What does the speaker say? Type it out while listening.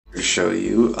show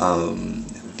you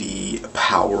the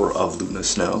power of Luna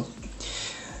Snow.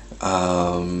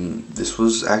 This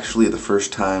was actually the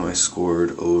first time I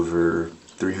scored over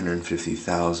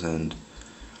 350,000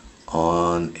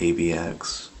 on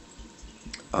ABX.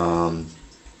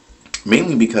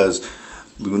 Mainly because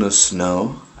Luna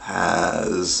Snow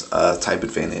has a type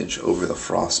advantage over the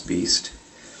Frost Beast.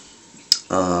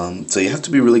 So you have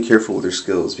to be really careful with her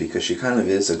skills because she kind of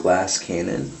is a glass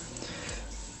cannon.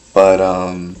 But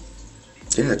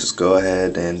yeah, just go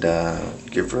ahead and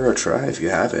give her a try if you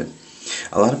haven't.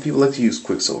 A lot of people like to use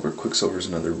Quicksilver. Quicksilver is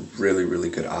another really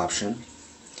good option.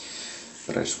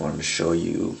 But I just wanted to show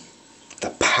you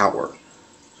the power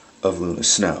of Luna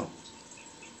Snow.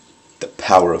 The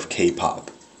power of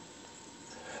K-pop.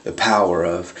 The power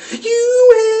of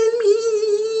you and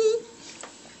me.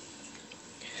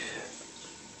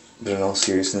 But in all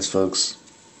seriousness, folks,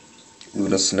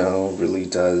 Luna Snow really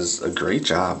does a great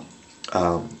job.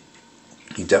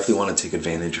 You definitely want to take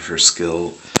advantage of her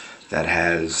skill that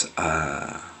has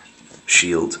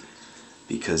shield,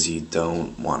 because you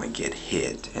don't want to get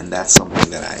hit, and that's something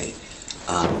that I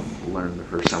learned the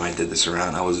first time I did this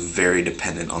around. I was very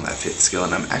dependent on that fit skill,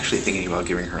 and I'm actually thinking about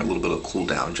giving her a little bit of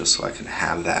cooldown just so I can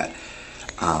have that.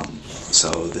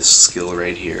 So this skill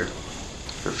right here,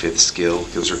 her fifth skill,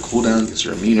 gives her cooldown, gives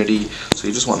her immunity, so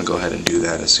you just want to go ahead and do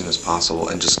that as soon as possible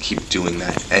and just keep doing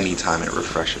that anytime it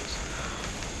refreshes,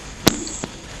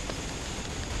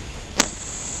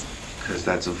 because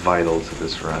that's vital to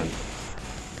this run.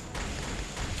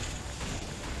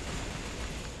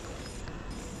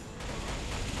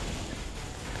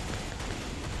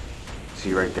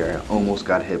 See right there, I almost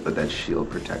got hit, but that shield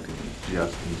protected me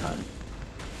just in time.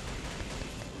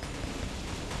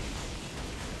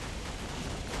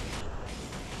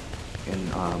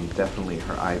 And definitely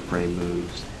her iframe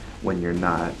moves when you're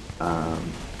not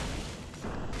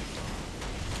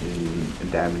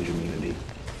in damage immunity.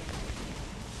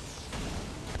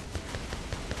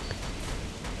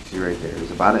 See right there,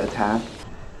 he's about to attack,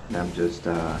 and I'm just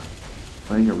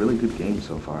playing a really good game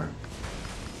so far.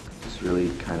 Just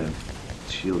really kind of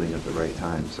shielding at the right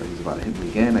time. So he's about to hit me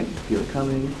again, I can feel it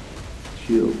coming.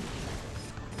 Shield.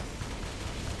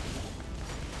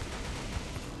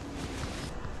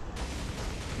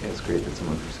 Yeah, it's great that some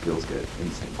of her skills get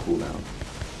instant cooldown.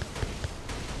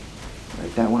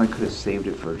 Like that one I could have saved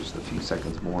it for just a few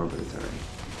seconds more, but it's alright.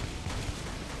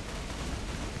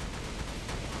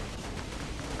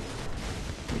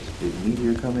 There's a big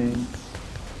meteor coming.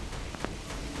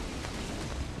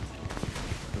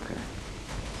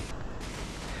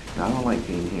 I don't like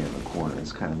being here in the corner,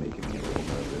 it's kind of making me a little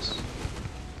nervous.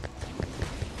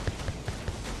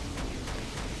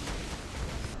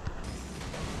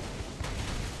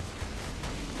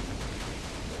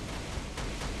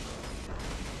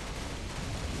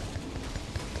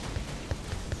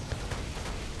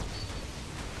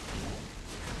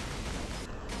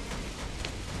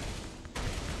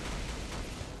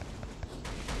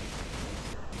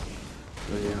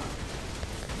 So yeah.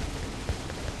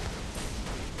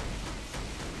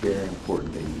 Very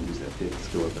important that you use that fifth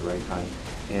skill at the right time.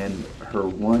 And her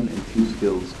 1 and 2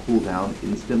 skills cool down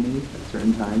instantly at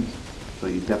certain times, so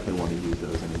you definitely want to use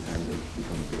those anytime they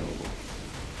become available.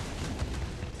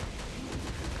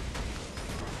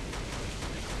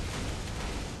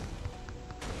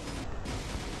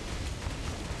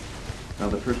 Now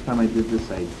the first time I did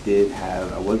this,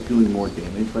 I was doing more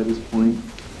damage by this point,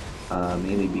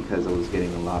 mainly because I was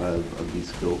getting a lot of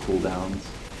these skill cooldowns.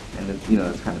 And it's, you know,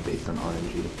 it's kind of based on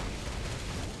RNG.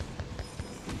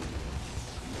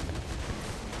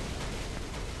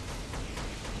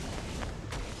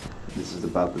 This is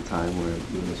about the time where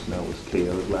Luna Snow was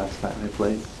KO'd last time I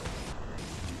played.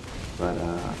 But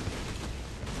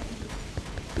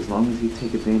as long as you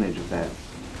take advantage of that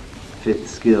fifth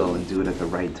skill and do it at the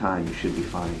right time, you should be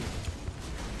fine.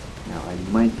 Now I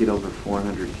might get over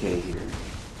 400k here.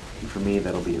 And for me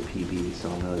that'll be a PB,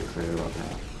 so I'm really excited about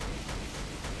that.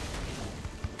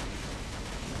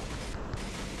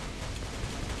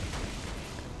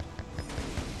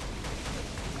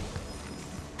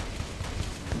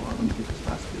 Let me get this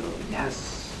last skill.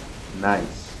 Yes!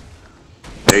 Nice.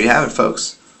 There you have it,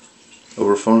 folks.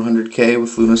 Over 400k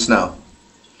with Luna Snow.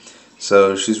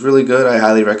 So she's really good. I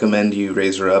highly recommend you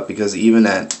raise her up, because even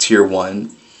at tier 1,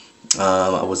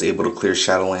 I was able to clear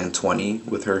Shadowland 20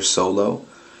 with her solo.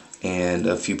 And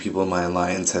a few people in my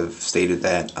alliance have stated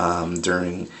that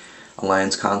during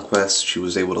Alliance Conquest, she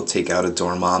was able to take out a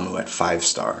Dormammu at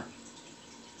 5-star.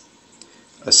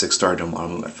 A 6-star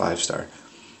Dormammu at 5-star.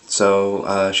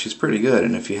 So she's pretty good,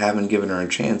 and if you haven't given her a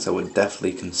chance, I would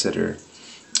definitely consider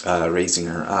raising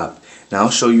her up. Now I'll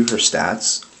show you her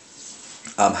stats.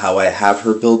 how I have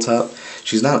her built up.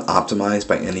 She's not optimized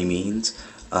by any means.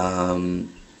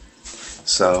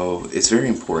 So it's very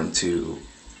important to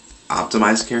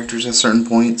optimize characters at certain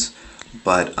points,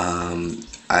 but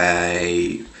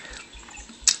I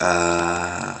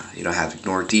have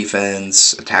ignore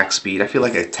defense, attack speed. I feel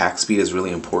like attack speed is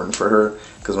really important for her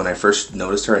because when I first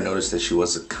noticed her, I noticed that she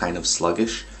was kind of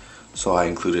sluggish, so I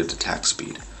included attack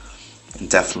speed and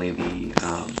definitely the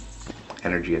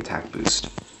energy attack boost.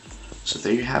 So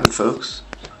there you have it, folks.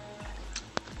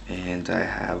 And I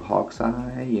have Hawk's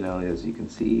Eye, as you can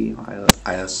see,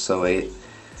 ISO 8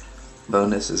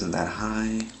 bonus isn't that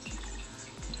high.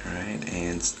 Alright,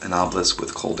 and an Obelisk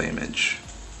with cold damage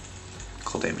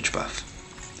buff.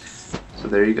 So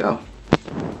there you go.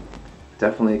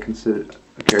 Definitely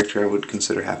a character I would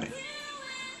consider having.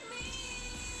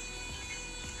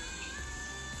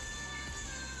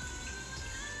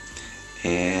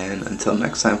 And until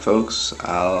next time, folks,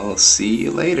 I'll see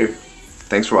you later.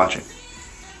 Thanks for watching.